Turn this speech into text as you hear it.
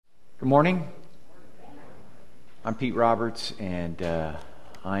Good morning. I'm Pete Roberts, and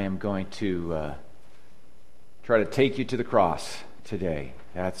I am going to try to take you to the cross today.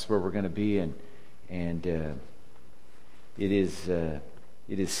 That's where we're going to be, and it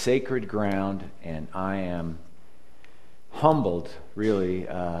is sacred ground, and I am humbled, really,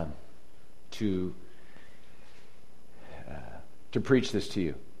 to preach this to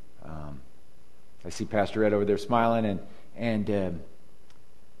you. I see Pastor Ed over there smiling, and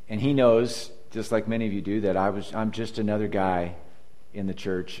he knows, just like many of you do, that I'm just another guy in the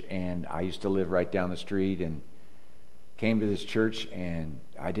church, and I used to live right down the street and came to this church, and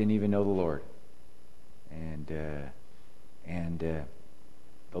I didn't even know the Lord. And the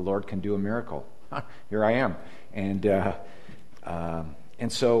Lord can do a miracle. Here I am. And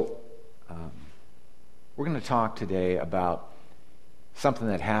so we're going to talk today about something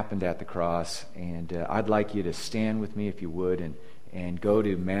that happened at the cross, and I'd like you to stand with me, if you would, and go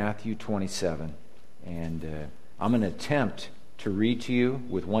to Matthew 27. And I'm going to attempt to read to you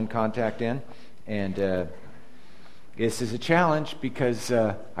with one contact in. And this is a challenge because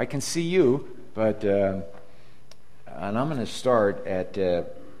I can see you, but and I'm going to start at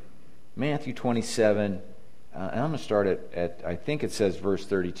Matthew 27, and I'm going to start at I think it says verse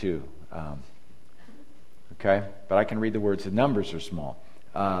 32. Okay? But I can read the words. The numbers are small.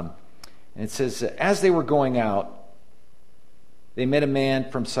 And it says, as they were going out, they met a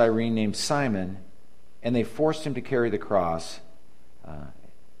man from Cyrene named Simon, and they forced him to carry the cross.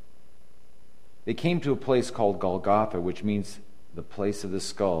 They came to a place called Golgotha, which means the place of the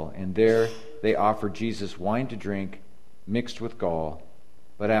skull, and there they offered Jesus wine to drink mixed with gall,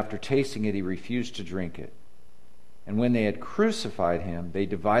 but after tasting it, he refused to drink it. And when they had crucified him, they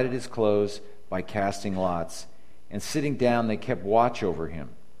divided his clothes by casting lots, and sitting down, they kept watch over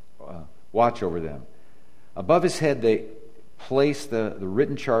them. Above his head, they placed the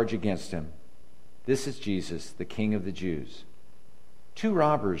written charge against him. This is Jesus, the King of the Jews. 2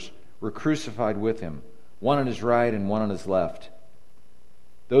 robbers were crucified with him, one on his right and one on his left.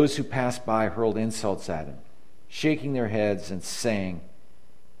 Those who passed by hurled insults at him, shaking their heads and saying,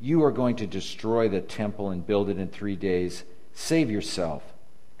 "You are going to destroy the temple and build it in 3 days. Save yourself.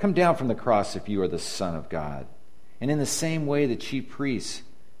 Come down from the cross if you are the Son of God." And in the same way, the chief priests,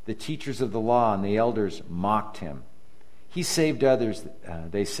 the teachers of the law, and the elders mocked him. "He saved others,"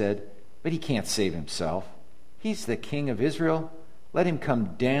 they said, "but he can't save himself. He's the King of Israel. Let him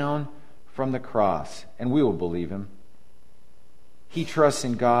come down from the cross, and we will believe him. He trusts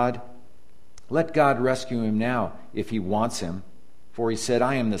in God. Let God rescue him now if he wants him. For he said,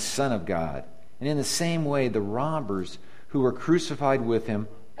 'I am the Son of God.'" And in the same way, the robbers who were crucified with him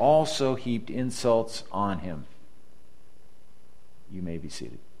also heaped insults on him. You may be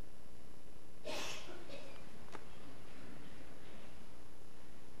seated.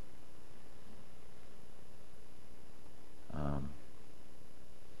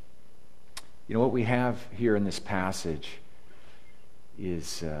 You know, what we have here in this passage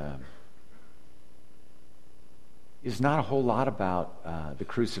is not a whole lot about the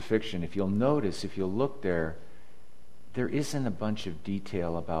crucifixion. If you'll notice, if you'll look there isn't a bunch of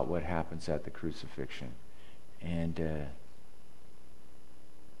detail about what happens at the crucifixion. And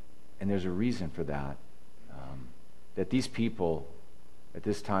there's a reason for that. That these people, at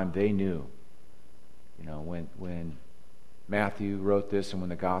this time, they knew. You know, when Matthew wrote this and when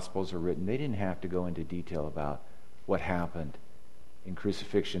the Gospels are written, they didn't have to go into detail about what happened in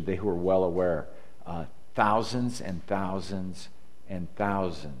crucifixion. They were well aware. Thousands and thousands and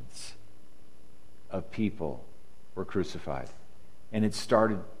thousands of people were crucified. And it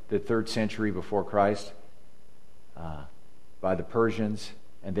started the 3rd century before Christ by the Persians,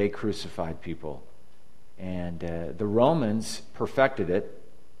 and they crucified people. And the Romans perfected it,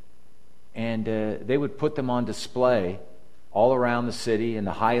 and they would put them on display all around the city in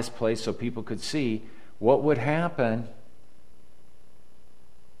the highest place so people could see what would happen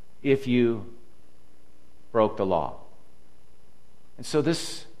if you broke the law. And so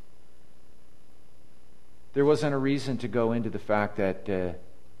there wasn't a reason to go into the fact that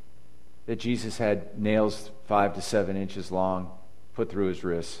Jesus had nails 5 to 7 inches long put through his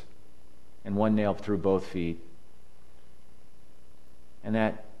wrists and one nail through both feet, and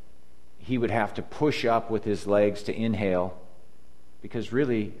that he would have to push up with his legs to inhale, because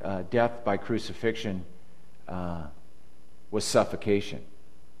really death by crucifixion was suffocation.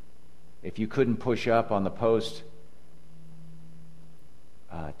 If you couldn't push up on the post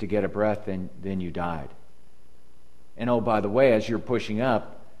to get a breath, then you died. And oh, by the way, as you're pushing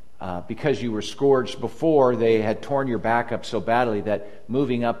up, because you were scourged before, they had torn your back up so badly that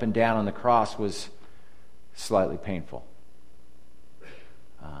moving up and down on the cross was slightly painful.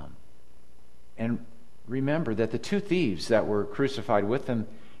 remember that the two thieves that were crucified with him,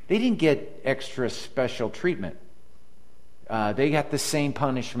 they didn't get extra special treatment. They got the same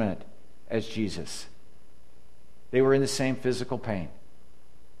punishment as Jesus. They were in the same physical pain.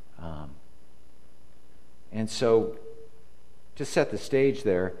 And so, to set the stage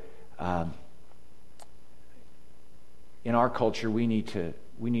there, in our culture, we need to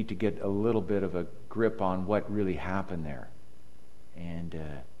get a little bit of a grip on what really happened there, and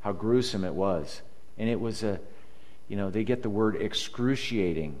how gruesome it was. And it was they get the word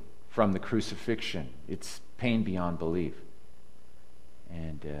excruciating from the crucifixion. It's pain beyond belief.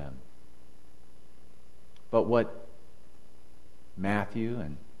 And but what Matthew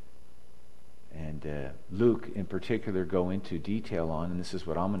and Luke in particular go into detail on, and this is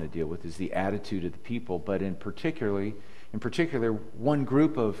what I'm going to deal with, is the attitude of the people. But in particular, one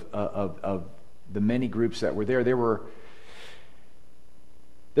group of the many groups that were there. There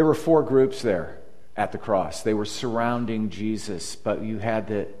were four groups there at the cross. They were surrounding Jesus, but you had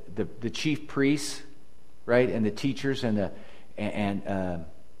the chief priests, right, and the teachers and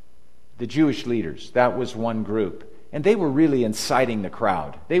the Jewish leaders. That was one group. And they were really inciting the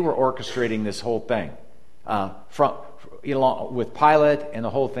crowd. They were orchestrating this whole thing. With Pilate and the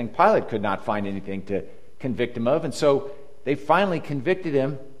whole thing, Pilate could not find anything to convict him of. And so they finally convicted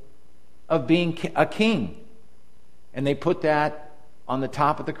him of being a king. And they put that on the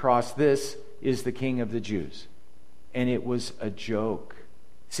top of the cross. This is the King of the Jews. And it was a joke.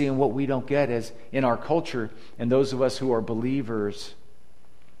 See, and what we don't get is in our culture, and those of us who are believers,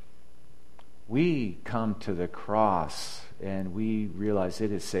 we come to the cross and we realize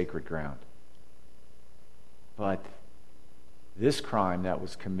it is sacred ground. But this crime that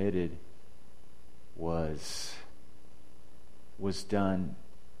was committed was done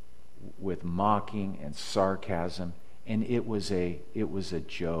with mocking and sarcasm, and it was a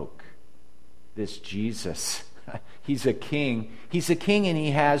joke. This Jesus, he's a king. He's a king and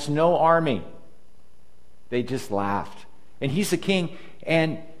he has no army. They just laughed. And he's a king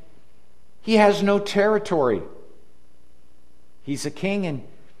and he has no territory. He's a king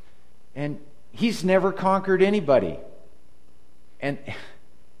and he's never conquered anybody. And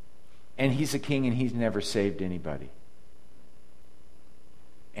he's a king and he's never saved anybody.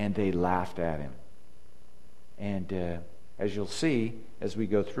 And they laughed at him. And as you'll see as we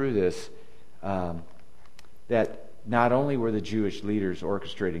go through this, that not only were the Jewish leaders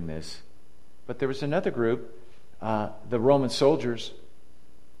orchestrating this, but there was another group, the Roman soldiers,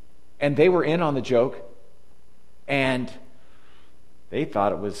 and they were in on the joke, and they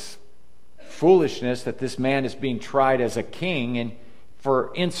thought it was foolishness that this man is being tried as a king and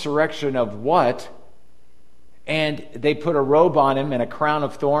for insurrection of what? And they put a robe on him and a crown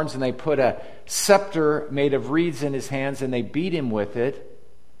of thorns, and they put a scepter made of reeds in his hands, and they beat him with it.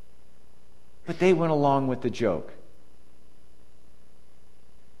 But they went along with the joke.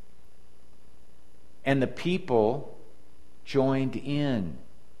 And the people joined in.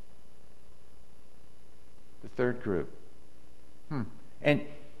 The third group. And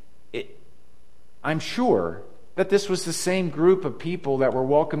I'm sure that this was the same group of people that were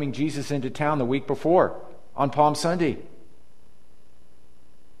welcoming Jesus into town the week before on Palm Sunday.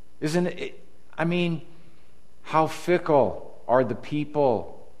 Isn't it? I mean, how fickle are the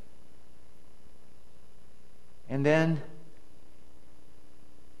people? And then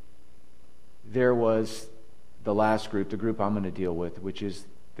there was the last group, the group I'm going to deal with, which is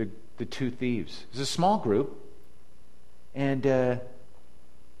the two thieves. It was a small group. And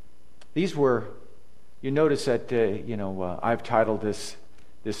these were, you notice that, I've titled this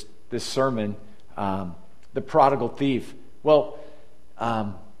sermon, The Prodigal Thief. Well,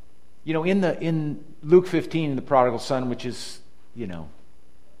 in Luke 15, the prodigal son, which is, it's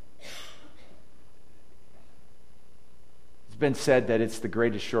been said that it's the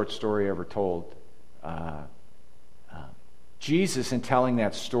greatest short story ever told. Jesus, in telling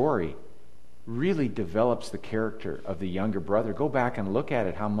that story, really develops the character of the younger brother. Go back and look at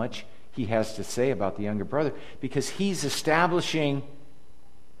it, how much he has to say about the younger brother, because he's establishing,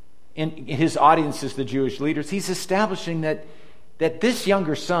 in his audiences, the Jewish leaders, he's establishing that this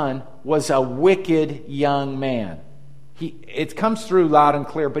younger son was a wicked young man. It comes through loud and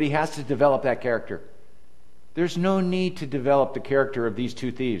clear, but he has to develop that character. There's no need to develop the character of these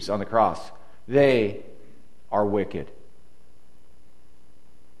two thieves on the cross. They are wicked.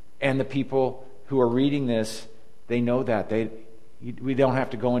 And the people who are reading this, they know that. We don't have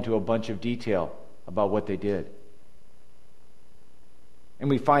to go into a bunch of detail about what they did. And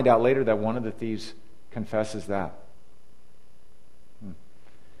we find out later that one of the thieves confesses that.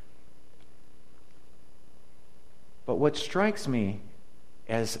 But what strikes me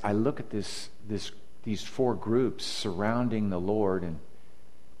as I look at this these four groups surrounding the Lord, and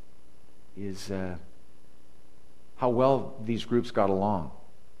is how well these groups got along.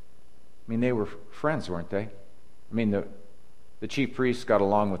 I mean, they were friends, weren't they? I mean, the chief priests got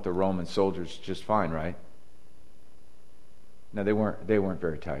along with the Roman soldiers just fine, right? No, they weren't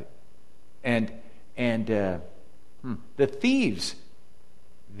very tight. And the thieves,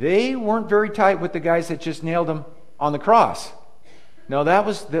 they weren't very tight with the guys that just nailed them on the cross. No,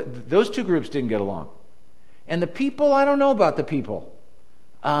 those two groups didn't get along. And the people, I don't know about the people.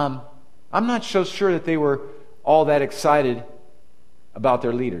 I'm not so sure that they were all that excited about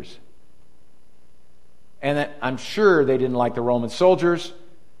their leaders. And that I'm sure they didn't like the Roman soldiers.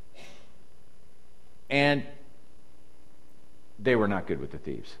 And they were not good with the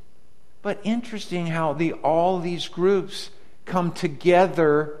thieves. But interesting how all these groups come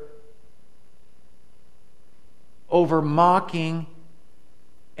together over mocking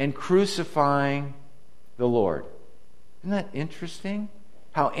and crucifying the Lord. Isn't that interesting?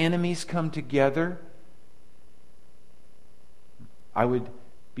 How enemies come together. I would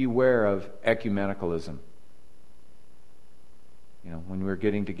beware of ecumenicalism. You know, when we're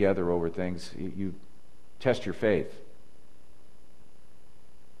getting together over things, you test your faith.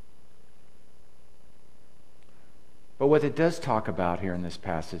 But what it does talk about here in this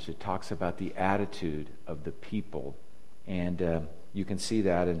passage, it talks about the attitude of the people. And you can see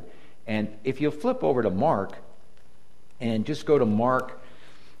that. And if you'll flip over to Mark, and just go to Mark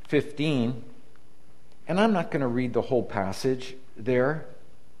 15, and I'm not going to read the whole passage there,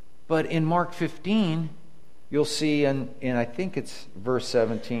 but in Mark 15, you'll see, and I think it's verse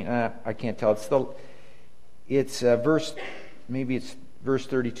 17, I can't tell, maybe it's verse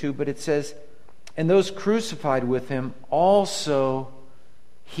 32, but it says, and those crucified with him also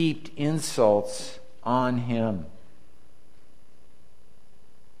heaped insults on him.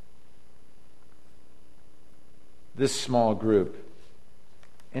 This small group.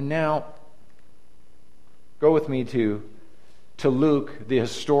 And now, go with me to Luke, the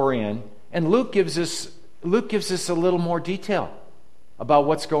historian, and Luke gives us a little more detail about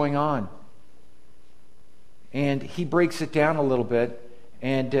what's going on. And he breaks it down a little bit.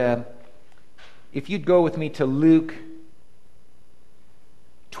 And if you'd go with me to Luke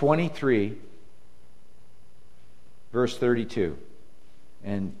 23, verse 32.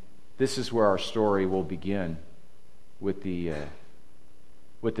 And this is where our story will begin with the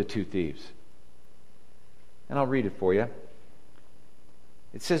two thieves. And I'll read it for you.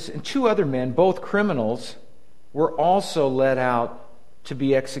 It says, and two other men, both criminals, were also led out to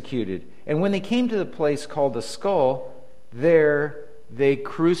be executed. And when they came to the place called the Skull, there they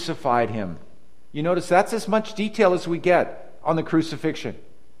crucified him. You notice that's as much detail as we get on the crucifixion.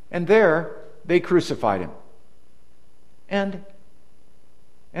 And there they crucified him. And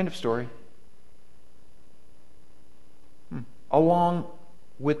end of story. Along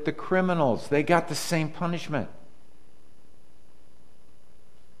with the criminals, they got the same punishment.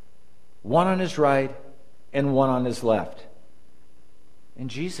 One on his right and one on his left. And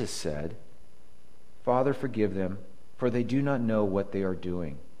Jesus said, Father, forgive them, for they do not know what they are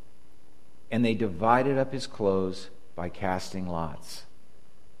doing. And they divided up his clothes by casting lots.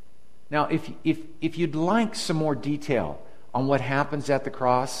 Now, if you'd like some more detail on what happens at the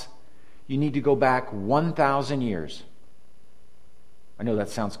cross, you need to go back 1,000 years. I know that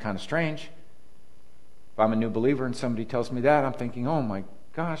sounds kind of strange. If I'm a new believer and somebody tells me that, I'm thinking, oh my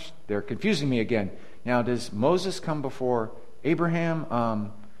gosh, they're confusing me again. Now, does Moses come before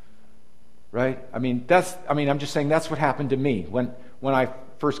Abraham? Right? I'm just saying that's what happened to me. When I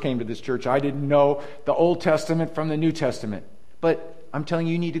first came to this church, I didn't know the Old Testament from the New Testament. But I'm telling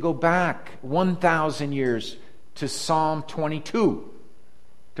you, you need to go back 1,000 years to Psalm 22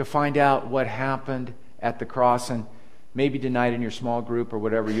 to find out what happened at the cross. And maybe tonight in your small group or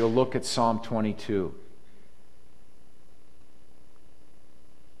whatever, you'll look at Psalm 22.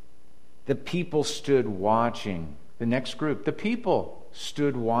 The people stood watching. The next group, the people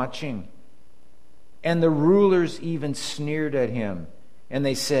stood watching. And the rulers even sneered at him. And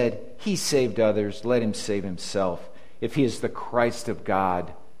they said, he saved others, let him save himself, if he is the Christ of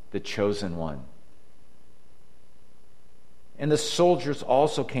God, the chosen one. And the soldiers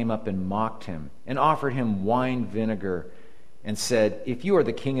also came up and mocked him and offered him wine vinegar and said, if you are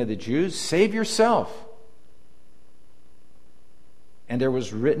the king of the Jews, save yourself. And there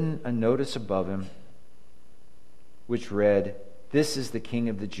was written a notice above him which read, this is the king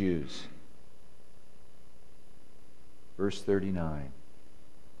of the Jews. Verse 39.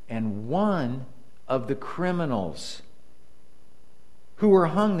 And one of the criminals who were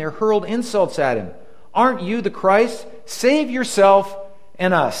hung there hurled insults at him. Aren't you the Christ? Save yourself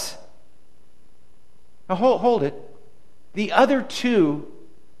and us. Now hold it. The other two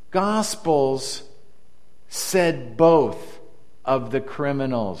Gospels said both of the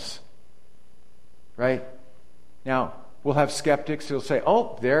criminals. Right? Now, we'll have skeptics who'll say,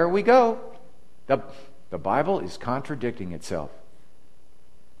 oh, there we go. The Bible is contradicting itself.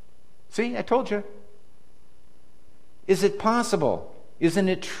 See, I told you. Is it possible? Isn't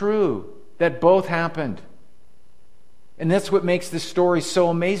it true that both happened? And that's what makes this story so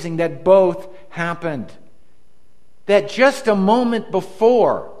amazing, that both happened. That just a moment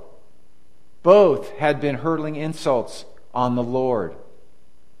before, both had been hurling insults on the Lord.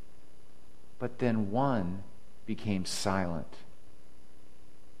 But then one became silent.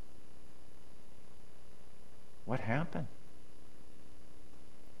 What happened?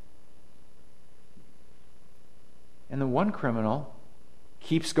 And the one criminal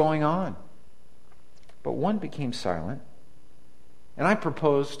keeps going on. But one became silent. And I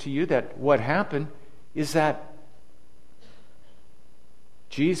propose to you that what happened is that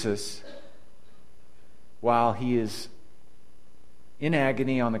Jesus, while he is in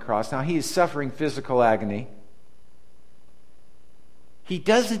agony on the cross, now he is suffering physical agony, he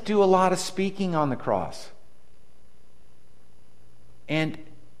doesn't do a lot of speaking on the cross. And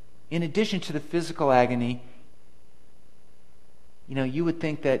in addition to the physical agony, you would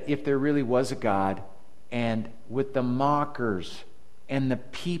think that if there really was a God, and with the mockers and the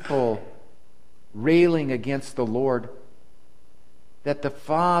people railing against the Lord, that the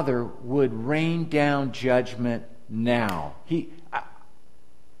Father would rain down judgment now.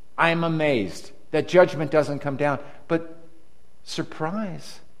 I am amazed that judgment doesn't come down. But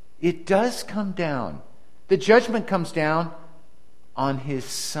surprise, it does come down. The judgment comes down on his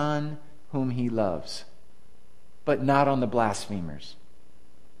Son whom he loves, but not on the blasphemers.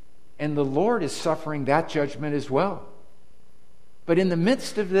 And the Lord is suffering that judgment as well. But in the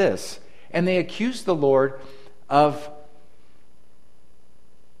midst of this, and they accuse the Lord of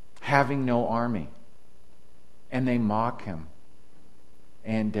having no army, and they mock him.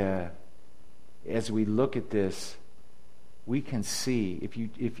 And as we look at this, we can see,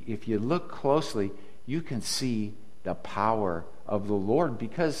 if you look closely, you can see the power of the Lord,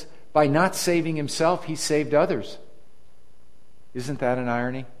 because by not saving himself, he saved others. Isn't that an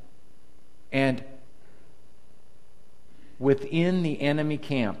irony? And within the enemy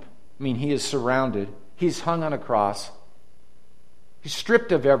camp, he is surrounded. He's hung on a cross. He's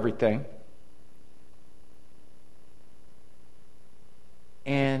stripped of everything.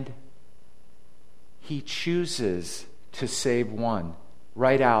 And he chooses to save one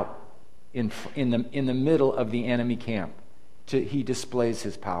right out in the middle of the enemy camp. He displays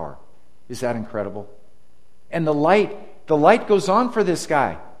his power. Is that incredible? And the light goes on for this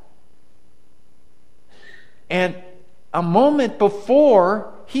guy. And a moment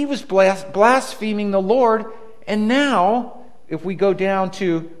before, he was blaspheming the Lord, and now, if we go down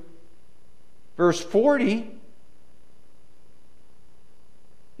to verse 40,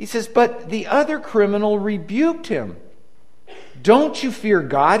 he says, but the other criminal rebuked him. Don't you fear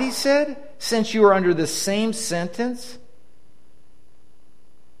God, he said, since you are under the same sentence?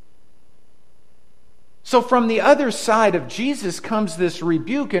 So from the other side of Jesus comes this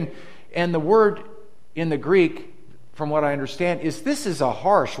rebuke, and the word in the Greek, from what I understand, this is a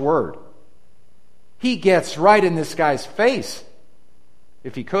harsh word. He gets right in this guy's face,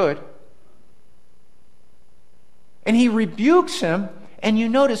 if he could. And he rebukes him, and you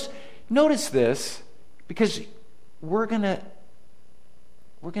notice this, because we're gonna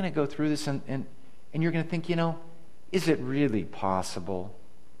go through this, and you're gonna think, is it really possible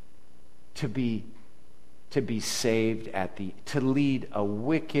to be saved to lead a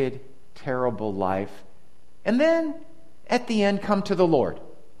wicked, terrible life, and then at the end come to the Lord?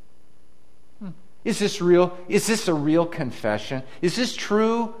 Is this real? Is this a real confession? Is this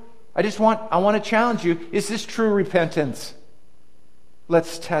true? I want to challenge you. Is this true repentance?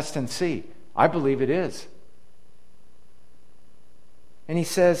 Let's test and see. I believe it is. And he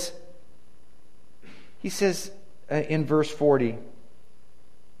says in verse 40,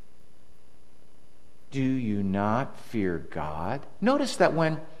 do you not fear God? Notice that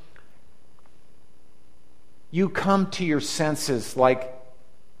when you come to your senses like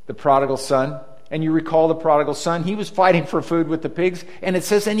the prodigal son, and you recall the prodigal son, he was fighting for food with the pigs, and it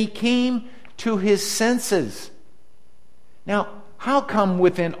says, and he came to his senses. Now, how come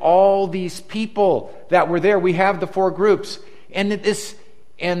within all these people that were there, we have the four groups, and the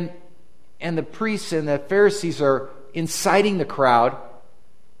priests and the Pharisees are inciting the crowd,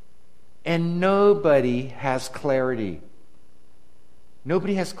 and nobody has clarity.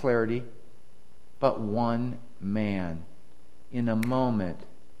 Nobody has clarity, but one man, in a moment,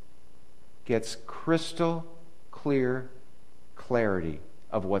 gets crystal clear clarity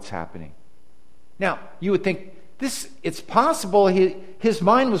of what's happening. Now, you would think it's possible his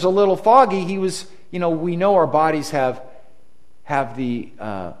mind was a little foggy. He was, we know our bodies have the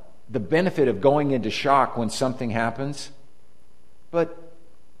benefit of going into shock when something happens. But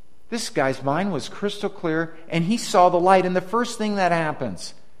this guy's mind was crystal clear, and he saw the light. And the first thing that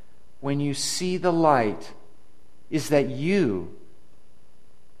happens when you see the light is that you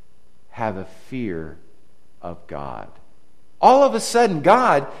have a fear of God. All of a sudden,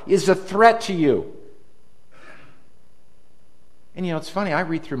 God is a threat to you. And it's funny, I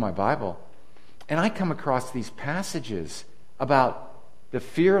read through my Bible, and I come across these passages about the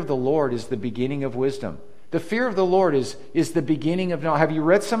fear of the Lord is the beginning of wisdom. The fear of the Lord is the beginning of knowledge. Have you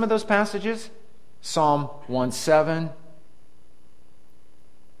read some of those passages? Psalm 1:7.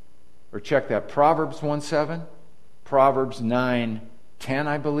 Or check that, Proverbs 1:7. Proverbs 9:10,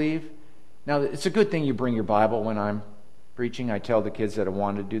 I believe. Now, it's a good thing you bring your Bible when I'm preaching. I tell the kids that I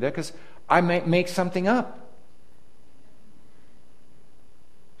want to do that because I may make something up.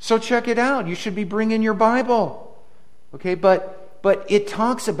 So check it out. You should be bringing your Bible. Okay, but it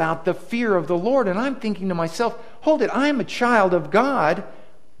talks about the fear of the Lord. And I'm thinking to myself, hold it, I'm a child of God.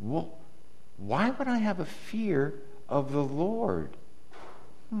 Well, why would I have a fear of the Lord?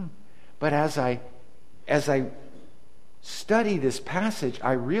 But as I study this passage,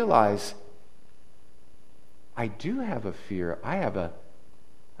 I realize I do have a fear. I have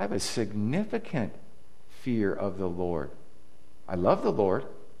a significant fear of the Lord. I love the Lord.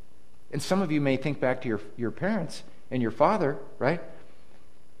 And some of you may think back to your parents and your father, right?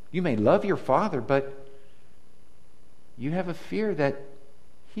 You may love your father, but you have a fear that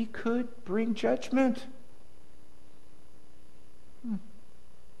he could bring judgment.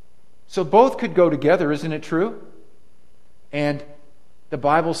 So both could go together, isn't it true? And the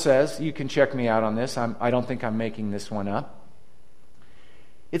Bible says, you can check me out on this, I don't think I'm making this one up.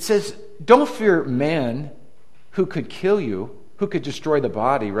 It says, don't fear men who could kill you, who could destroy the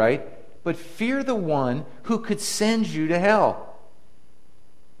body, right? But fear the one who could send you to hell.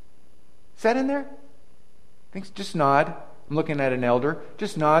 Is that in there? Just nod. I'm looking at an elder.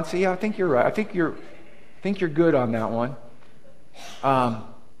 Just nod. See, I think you're right. I think you're good on that one.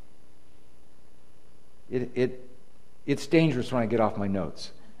 It's dangerous when I get off my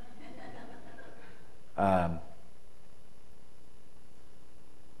notes.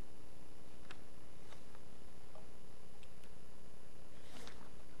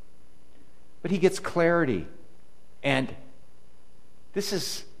 But he gets clarity, and this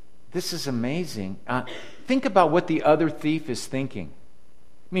is amazing. Think about what the other thief is thinking.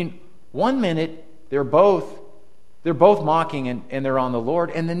 I mean, one minute they're both mocking and they're on the Lord,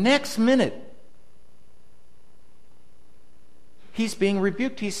 and the next minute he's being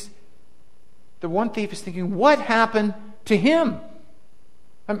rebuked. The one thief is thinking, what happened to him?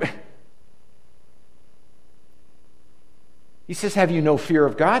 He says, have you no fear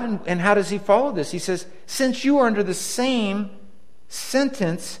of God? And how does he follow this? He says, since you are under the same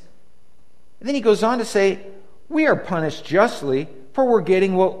sentence. And then he goes on to say, we are punished justly, for we're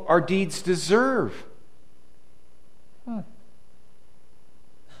getting what our deeds deserve.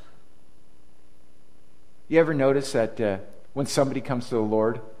 You ever notice that when somebody comes to the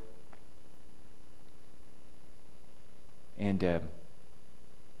Lord and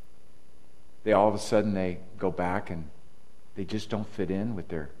they all of a sudden they go back and they just don't fit in with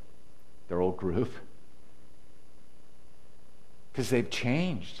their old group because they've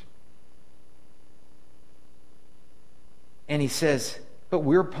changed. And he says, but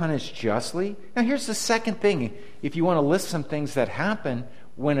we're punished justly. Now here's the second thing. If you want to list some things that happen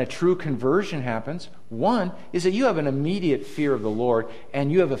when a true conversion happens, one is that you have an immediate fear of the Lord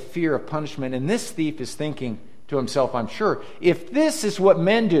and you have a fear of punishment. And this thief is thinking to himself, I'm sure, if this is what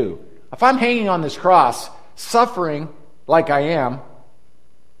men do, if I'm hanging on this cross, suffering like I am,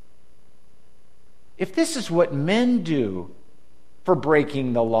 if this is what men do for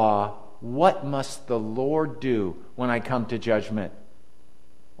breaking the law, what must the Lord do when I come to judgment?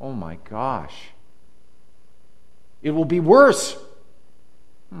 Oh my gosh. It will be worse.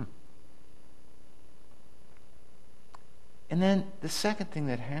 And then the second thing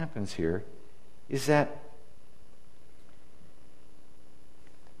that happens here is that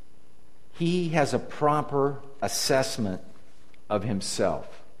he has a proper assessment of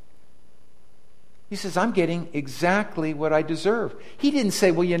himself. He says, I'm getting exactly what I deserve. He didn't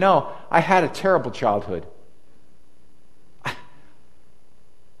say, well, I had a terrible childhood.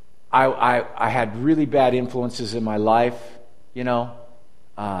 I had really bad influences in my life, and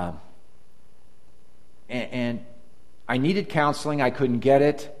I needed counseling. I couldn't get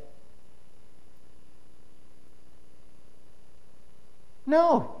it.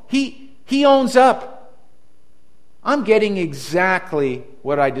 No, he owns up. I'm getting exactly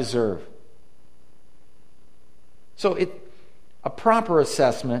what I deserve. So a proper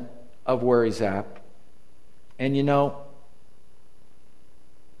assessment of where he's at. And in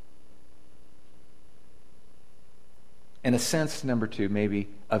a sense, number two, maybe,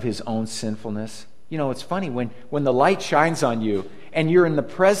 of his own sinfulness. It's funny, when the light shines on you and you're in the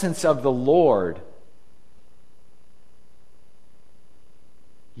presence of the Lord,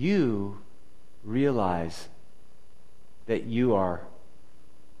 you realize that you are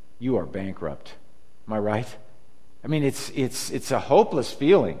bankrupt. Am I right? I mean, it's a hopeless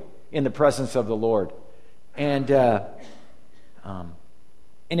feeling in the presence of the Lord. And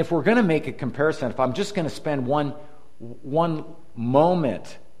if we're going to make a comparison, if I'm just going to spend one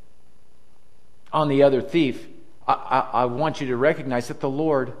moment on the other thief, I want you to recognize that the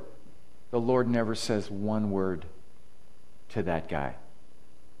Lord never says one word to that guy.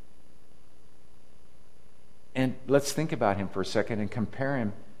 And let's think about him for a second and compare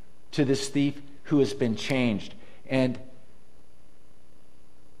him to this thief who has been changed. And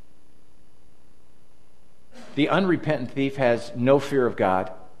the unrepentant thief has no fear of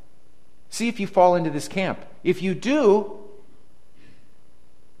God. See if you fall into this camp. If you do,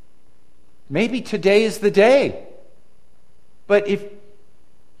 maybe today is the day. But if,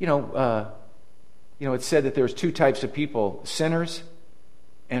 it's said that there's two types of people, sinners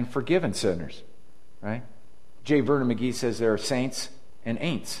and forgiven sinners, right? J. Vernon McGee says there are saints and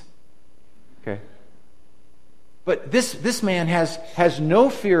ain'ts. Okay? But this man has no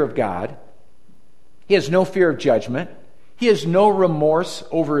fear of God. He has no fear of judgment. He has no remorse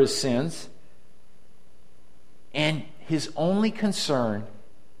over his sins. And his only concern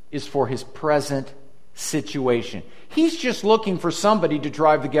is for his present situation. He's just looking for somebody to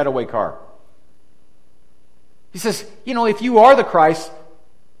drive the getaway car. He says, if you are the Christ,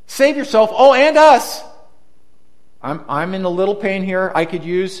 save yourself, and us. I'm in a little pain here. I could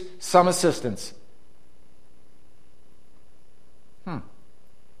use some assistance.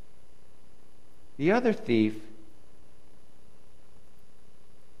 The other thief,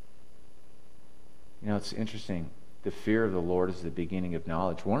 it's interesting. The fear of the Lord is the beginning of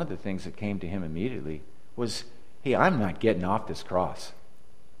knowledge. One of the things that came to him immediately was, hey, I'm not getting off this cross.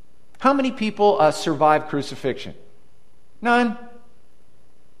 How many people survive crucifixion? None.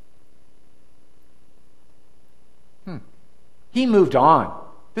 He moved on.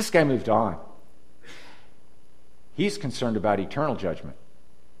 This guy moved on. He's concerned about eternal judgment.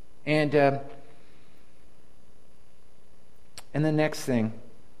 And the next thing,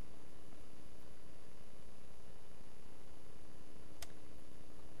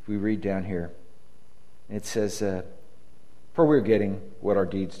 if we read down here, it says, for we're getting what our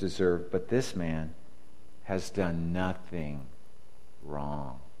deeds deserve, but this man has done nothing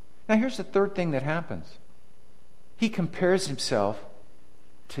wrong. Now here's the third thing that happens. He compares himself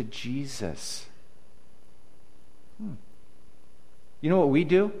to Jesus. You know what we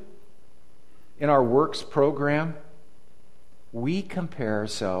do? In our works program, we compare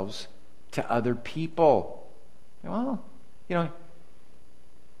ourselves to other people. Well,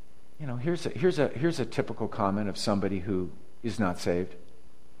 here's a typical comment of somebody who is not saved.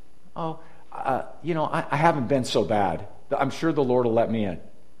 I haven't been so bad. I'm sure the Lord will let me in.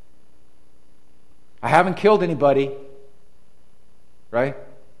 I haven't killed anybody. Right?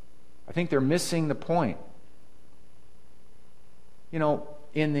 I think they're missing the point.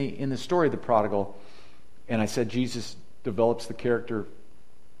 In the story of the prodigal, and I said Jesus develops the character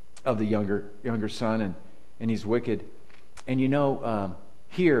of the younger son, and he's wicked. And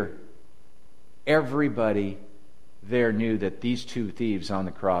here, everybody there knew that these two thieves on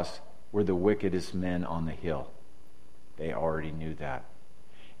the cross were the wickedest men on the hill. They already knew that.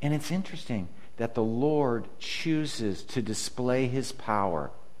 And it's interesting that the Lord chooses to display his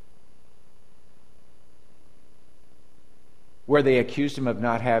power. Where they accused him of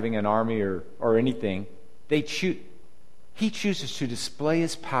not having an army or anything, he chooses to display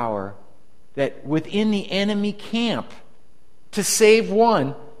his power that within the enemy camp to save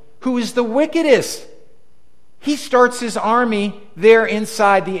one who is the wickedest. He starts his army there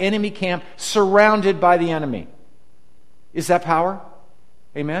inside the enemy camp, surrounded by the enemy. Is that power?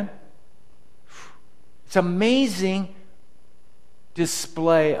 Amen? It's amazing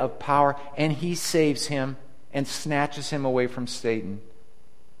display of power, and he saves him and snatches him away from Satan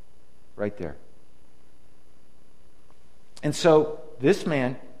right there. And so this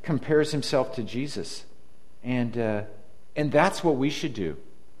man compares himself to Jesus, and that's what we should do.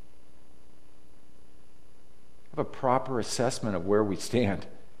 Have a proper assessment of where we stand.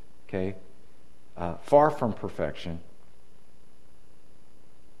 Okay, far from perfection,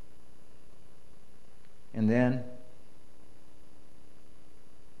 And then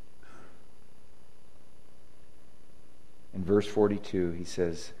in verse 42, he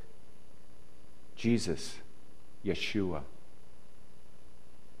says, Jesus, Yeshua.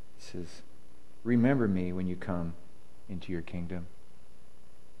 He says, remember me when you come into your kingdom.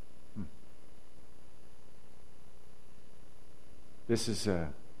 This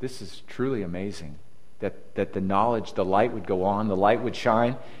is truly amazing that the knowledge, the light would go on, the light would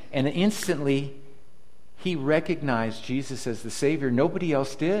shine, and instantly he recognized Jesus as the Savior. Nobody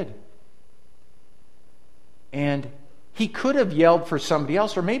else did. And he could have yelled for somebody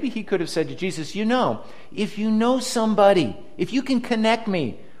else, or maybe he could have said to Jesus, if you know somebody, if you can connect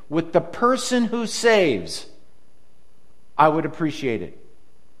me with the person who saves, I would appreciate it.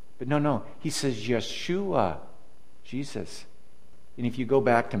 But no, he says, Yeshua, Jesus. And if you go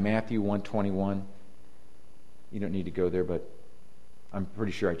back to Matthew 1:21, you don't need to go there, but I'm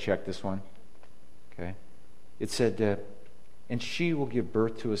pretty sure I checked this one. Okay? It said, and she will give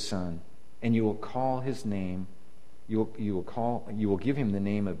birth to a son, and you will call his name, you will give him the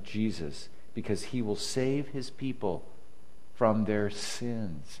name of Jesus, because he will save his people from their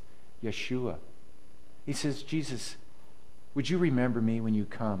sins. Yeshua. He says, Jesus, would you remember me when you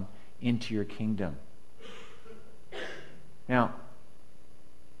come into your kingdom? Now,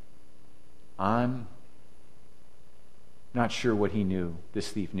 I'm not sure what this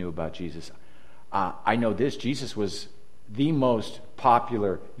thief knew about Jesus. I know this, Jesus was the most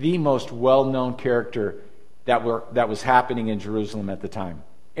popular, the most well-known character that was happening in Jerusalem at the time.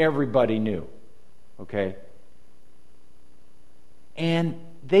 Everybody knew. Okay? And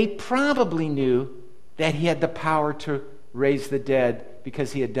they probably knew that he had the power to raise the dead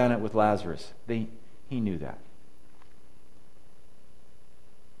because he had done it with Lazarus. He knew that.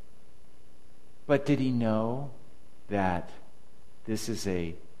 But did he know that this is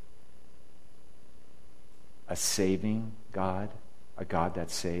a saving God, a God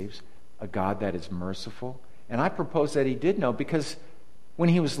that saves, a God that is merciful? And I propose that he did know, because when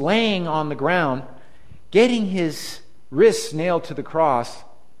he was laying on the ground, getting his wrists nailed to the cross,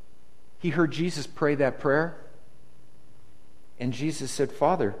 he heard Jesus pray that prayer. And Jesus said,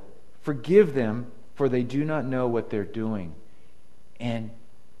 Father, forgive them, for they do not know what they're doing. And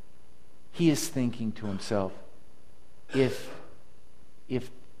he is thinking to himself, if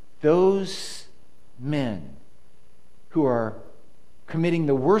those men who are committing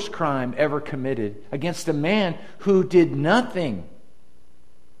the worst crime ever committed against a man who did nothing,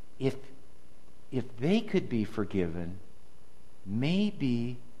 if they could be forgiven,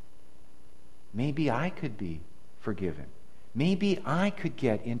 maybe I could be forgiven. Maybe I could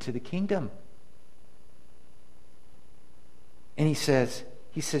get into the kingdom. And he says,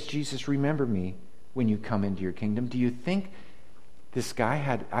 Jesus, remember me when you come into your kingdom. Do you think this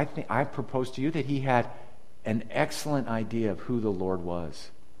guy I propose to you that he had an excellent idea of who the Lord was.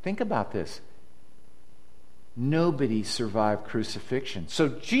 Think about this. Nobody survived crucifixion. So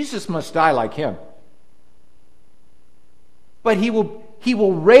Jesus must die like him. But he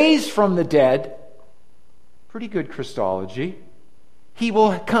will raise from the dead. Pretty good Christology. He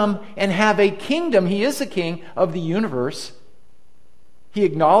will come and have a kingdom. He is the king of the universe. He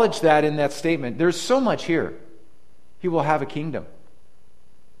acknowledged that in that statement. There's so much here. He will have a kingdom.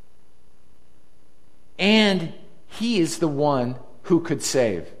 And he is the one who could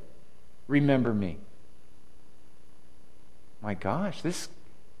save. Remember me. My gosh,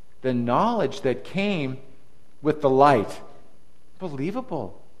 the knowledge that came with the light.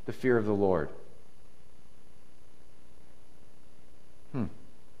 Believable, the fear of the Lord.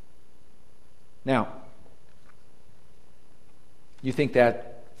 Now, you think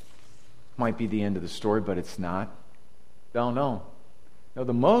that might be the end of the story, but it's not. No.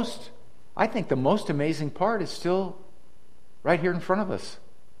 I think the most amazing part is still right here in front of us.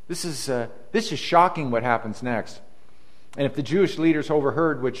 This is shocking what happens next. And if the Jewish leaders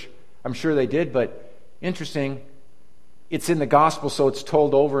overheard, which I'm sure they did, but interesting, it's in the gospel, so it's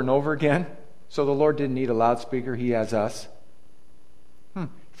told over and over again. So the Lord didn't need a loudspeaker. He has us.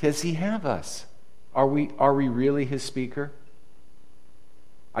 Does he have us? Are we really his speaker?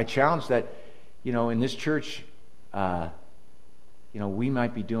 I challenge that, in this church, we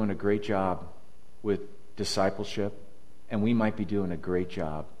might be doing a great job with discipleship, and we might be doing a great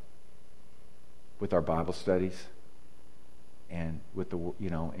job with our Bible studies and with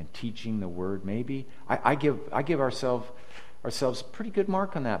and teaching the Word. Maybe I give ourselves pretty good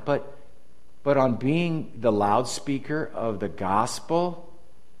mark on that, but on being the loudspeaker of the gospel,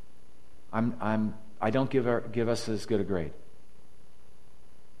 I don't give us as good a grade.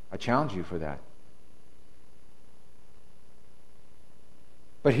 I challenge you for that.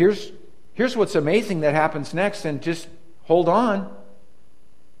 But here's here's what's amazing that happens next, and just hold on.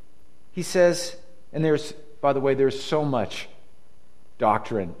 He says, and by the way, there's so much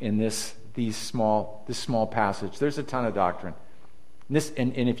doctrine in this small passage. There's a ton of doctrine.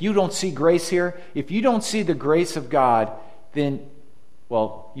 And if you don't see grace here, if you don't see the grace of God, then,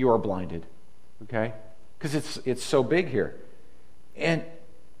 well, you are blinded. Okay? Because it's so big here. And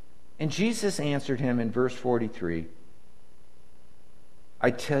Jesus answered him in verse 43, I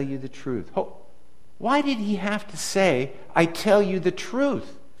tell you the truth. Oh, why did he have to say, I tell you the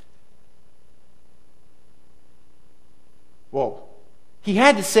truth? Well, he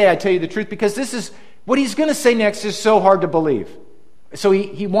had to say, I tell you the truth, because this is, what he's going to say next is so hard to believe. So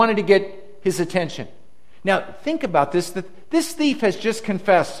he wanted to get his attention. Now, think about this. This thief has just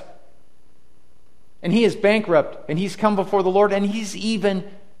confessed. And he is bankrupt. And he's come before the Lord. And he's even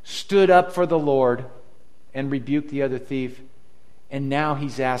stood up for the Lord and rebuked the other thief. And now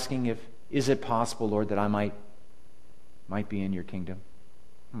he's asking is it possible, Lord, that I might be in your kingdom?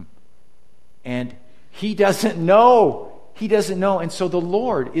 And he doesn't know. He doesn't know. And so the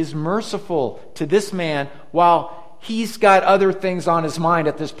Lord is merciful to this man while he's got other things on his mind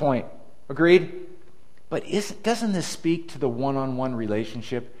at this point. Agreed? But doesn't this speak to the one-on-one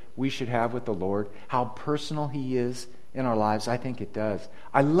relationship we should have with the Lord? How personal he is in our lives? I think it does.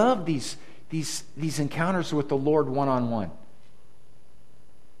 I love these encounters with the Lord one-on-one.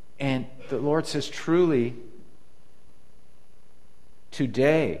 And the Lord says, truly,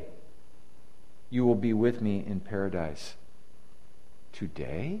 today you will be with me in paradise.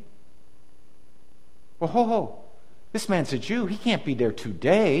 Today? Well, ho. This man's a Jew. He can't be there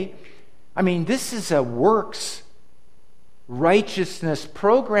today. I mean, this is a works righteousness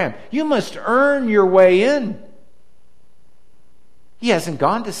program. You must earn your way in. He hasn't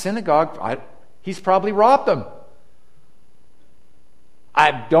gone to synagogue. He's probably robbed them.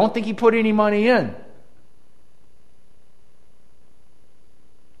 I don't think he put any money in.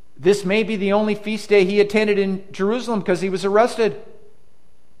 This may be the only feast day he attended in Jerusalem because he was arrested.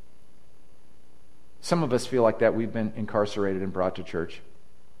 Some of us feel like that. We've been incarcerated and brought to church.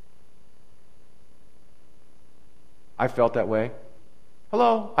 I felt that way.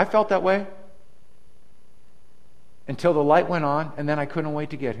 Hello, I felt that way. Until the light went on, and then I couldn't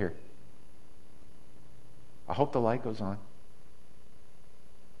wait to get here. I hope the light goes on.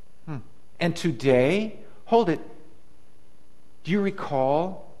 And today, hold it. Do you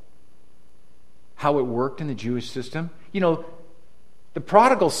recall how it worked in the Jewish system? You know, the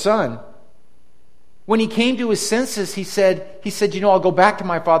prodigal son, when he came to his senses, he said, I'll go back to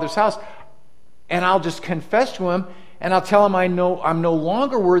my father's house and I'll just confess to him and I'll tell him I'm no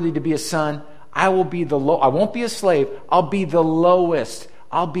longer worthy to be a son. I won't be a slave. I'll be the lowest.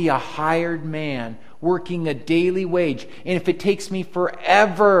 I'll be a hired man working a daily wage. And if it takes me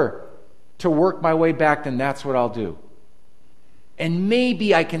forever to work my way back, then that's what I'll do. And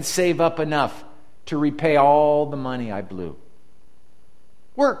maybe I can save up enough to repay all the money I blew.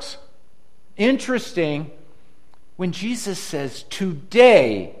 Works. Interesting, when Jesus says,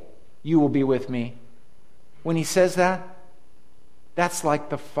 today you will be with me, when he says that, that's like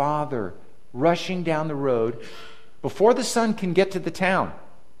the father rushing down the road before the son can get to the town,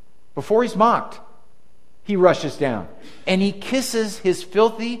 before he's mocked. He rushes down and he kisses his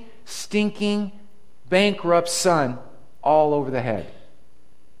filthy, stinking, bankrupt son all over the head.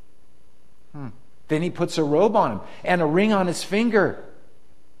 Then he puts a robe on him and a ring on his finger.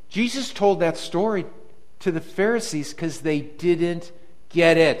 Jesus told that story to the Pharisees because they didn't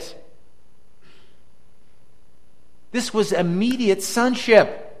get it. This was immediate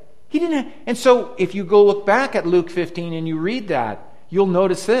sonship. He didn't. And so if you go look back at Luke 15 and you read that, you'll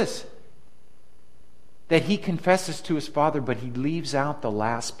notice this. That he confesses to his father, but he leaves out the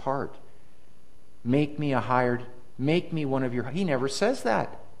last part. Make me one of your... He never says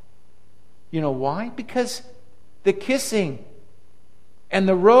that. You know why? Because the kissing and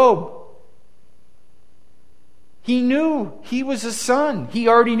the robe, he knew he was a son. He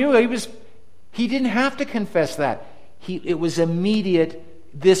already knew he didn't have to confess that. It was immediate.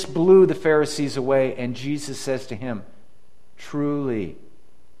 This blew the Pharisees away, and Jesus says to him, truly,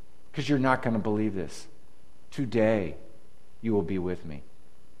 because you're not going to believe this, today you will be with me.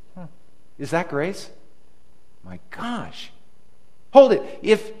 Is that grace? My gosh. Hold it.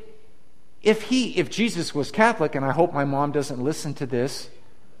 If Jesus was Catholic, and I hope my mom doesn't listen to this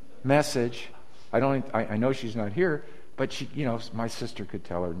message, I know she's not here, but she, my sister could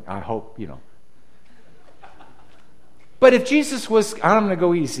tell her. I hope, But if Jesus was, I'm going to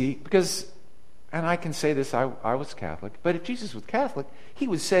go easy because, and I can say this, I was Catholic, but if Jesus was Catholic, he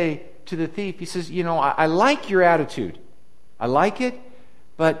would say to the thief, he says, I like your attitude. I like it,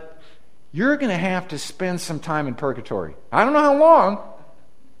 but you're going to have to spend some time in purgatory. I don't know how long.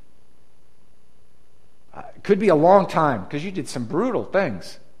 It could be a long time because you did some brutal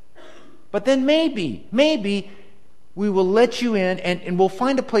things. But then maybe we will let you in and we'll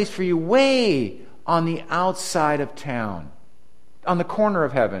find a place for you way on the outside of town, on the corner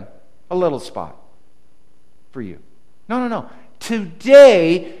of heaven, a little spot for you. No.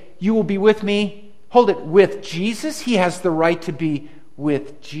 Today you will be with me. Hold it, with Jesus. He has the right to be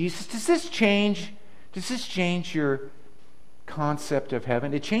with Jesus. Does this change your concept of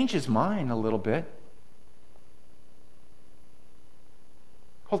heaven? It changes mine a little bit.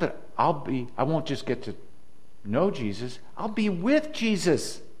 Hold it, I won't just get to know Jesus. I'll be with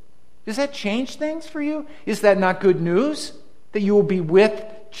Jesus. Does that change things for you? Is that not good news? That you will be with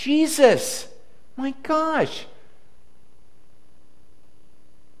Jesus. My gosh.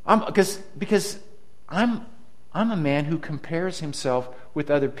 Because I'm a man who compares himself with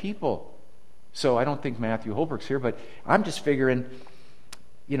other people. So I don't think Matthew Holbrook's here, but I'm just figuring,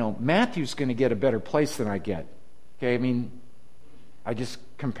 Matthew's going to get a better place than I get. Okay, I mean, I just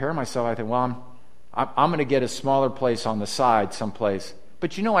compare myself. I think, well, I'm going to get a smaller place on the side someplace.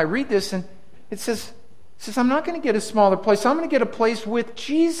 But I read this and it says I'm not going to get a smaller place. I'm going to get a place with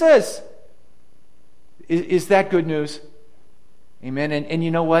Jesus. Is that good news? Amen. And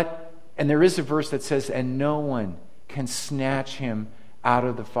you know what? And there is a verse that says, and no one can snatch him out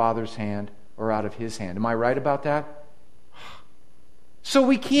of the Father's hand or out of his hand. Am I right about that? So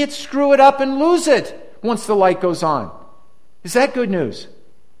we can't screw it up and lose it once the light goes on. Is that good news?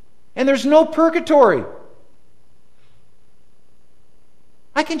 And there's no purgatory.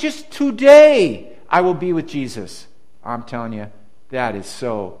 I can just today, I will be with Jesus. I'm telling you, that is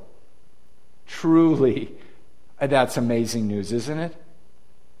so truly, that's amazing news, isn't it?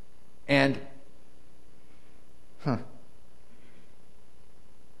 And,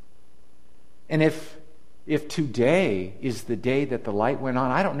 and if today is the day that the light went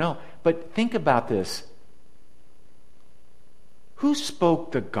on, I don't know. But think about this. Who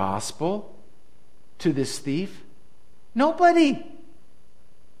spoke the gospel to this thief? Nobody.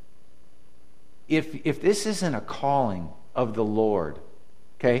 If this isn't a calling of the Lord,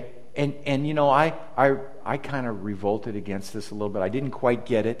 okay, and I kind of revolted against this a little bit. I didn't quite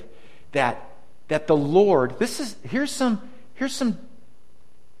get it. That the Lord, here's some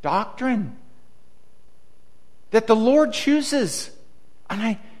doctrine that the Lord chooses.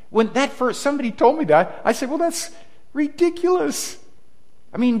 And when that first somebody told me that, I said, well, that's ridiculous.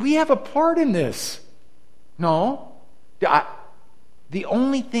 I mean, we have a part in this. No. The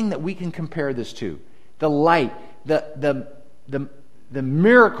only thing that we can compare this to, the light, the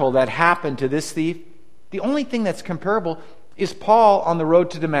miracle that happened to this thief, the only thing that's comparable is Paul on the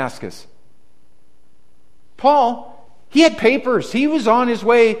road to Damascus. Paul, he had papers. He was on his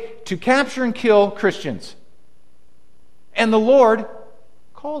way to capture and kill Christians. And the Lord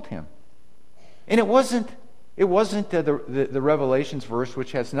called him. And it wasn't the Revelations verse,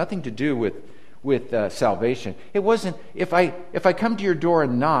 which has nothing to do with salvation. It wasn't, if I come to your door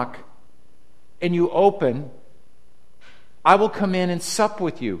and knock and you open, I will come in and sup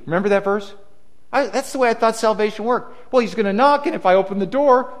with you. Remember that verse? That's the way I thought salvation worked. Well, he's going to knock, and if I open the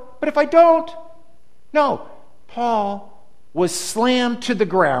door, but if I don't, no. Paul was slammed to the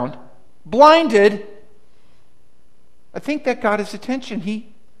ground, blinded. I think that got his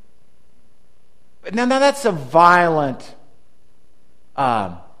attention. Now that's a violent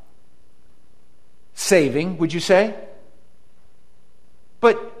saving, would you say?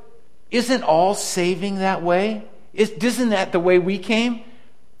 But isn't all saving that way? Isn't that the way we came?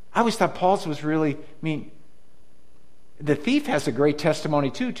 I always thought Paul's was really, the thief has a great testimony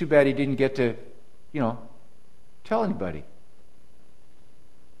too. Too bad he didn't get to, tell anybody.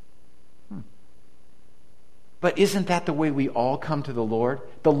 But isn't that the way we all come to the Lord?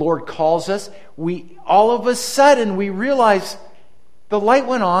 The Lord calls us. All of a sudden we realize the light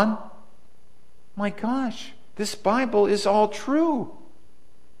went on. My gosh, this Bible is all true.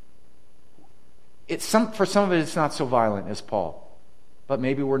 For some of it, it's not so violent as Paul. But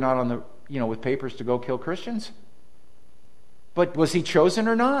maybe we're not on the, with papers to go kill Christians. But was he chosen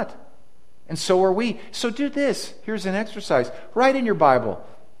or not? And so are we. So do this. Here's an exercise. Write in your Bible,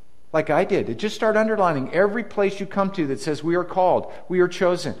 like I did. Just start underlining every place you come to that says we are called, we are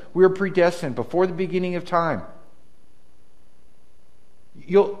chosen, we are predestined before the beginning of time.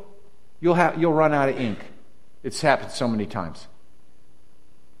 You'll run out of ink. It's happened so many times.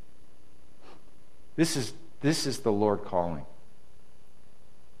 This is the Lord calling.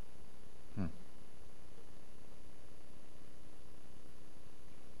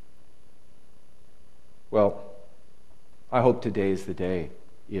 Well, I hope today is the day.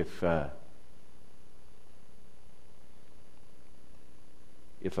 If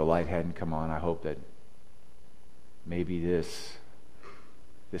if the light hadn't come on, I hope that maybe this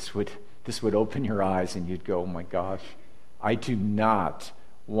would open your eyes and you'd go, oh my gosh, I do not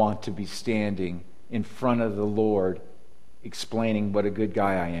want to be standing in front of the Lord explaining what a good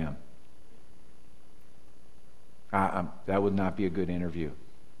guy I am. That would not be a good interview.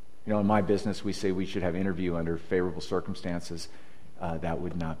 You know, in my business, we say we should have interview under favorable circumstances. That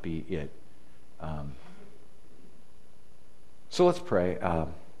would not be it. So let's pray.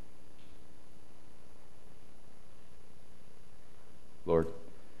 Lord,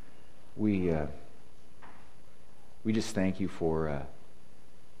 we just thank you for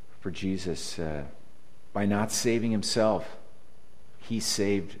Jesus. By not saving himself, he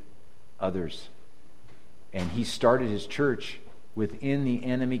saved others. And he started his church within the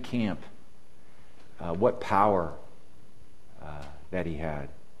enemy camp. What power that he had.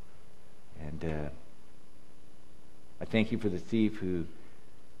 And I thank you for the thief who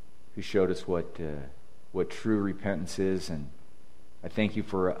showed us what true repentance is. And I thank you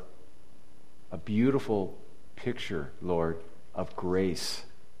for a beautiful picture, Lord, of grace.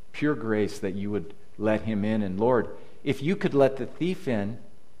 Pure grace that you would let him in. And Lord, if you could let the thief in,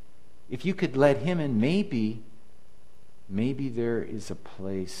 if you could let him in, maybe there is a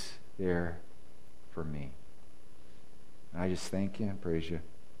place there for me. And I just thank you and praise you.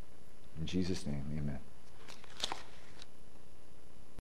 In Jesus' name, amen.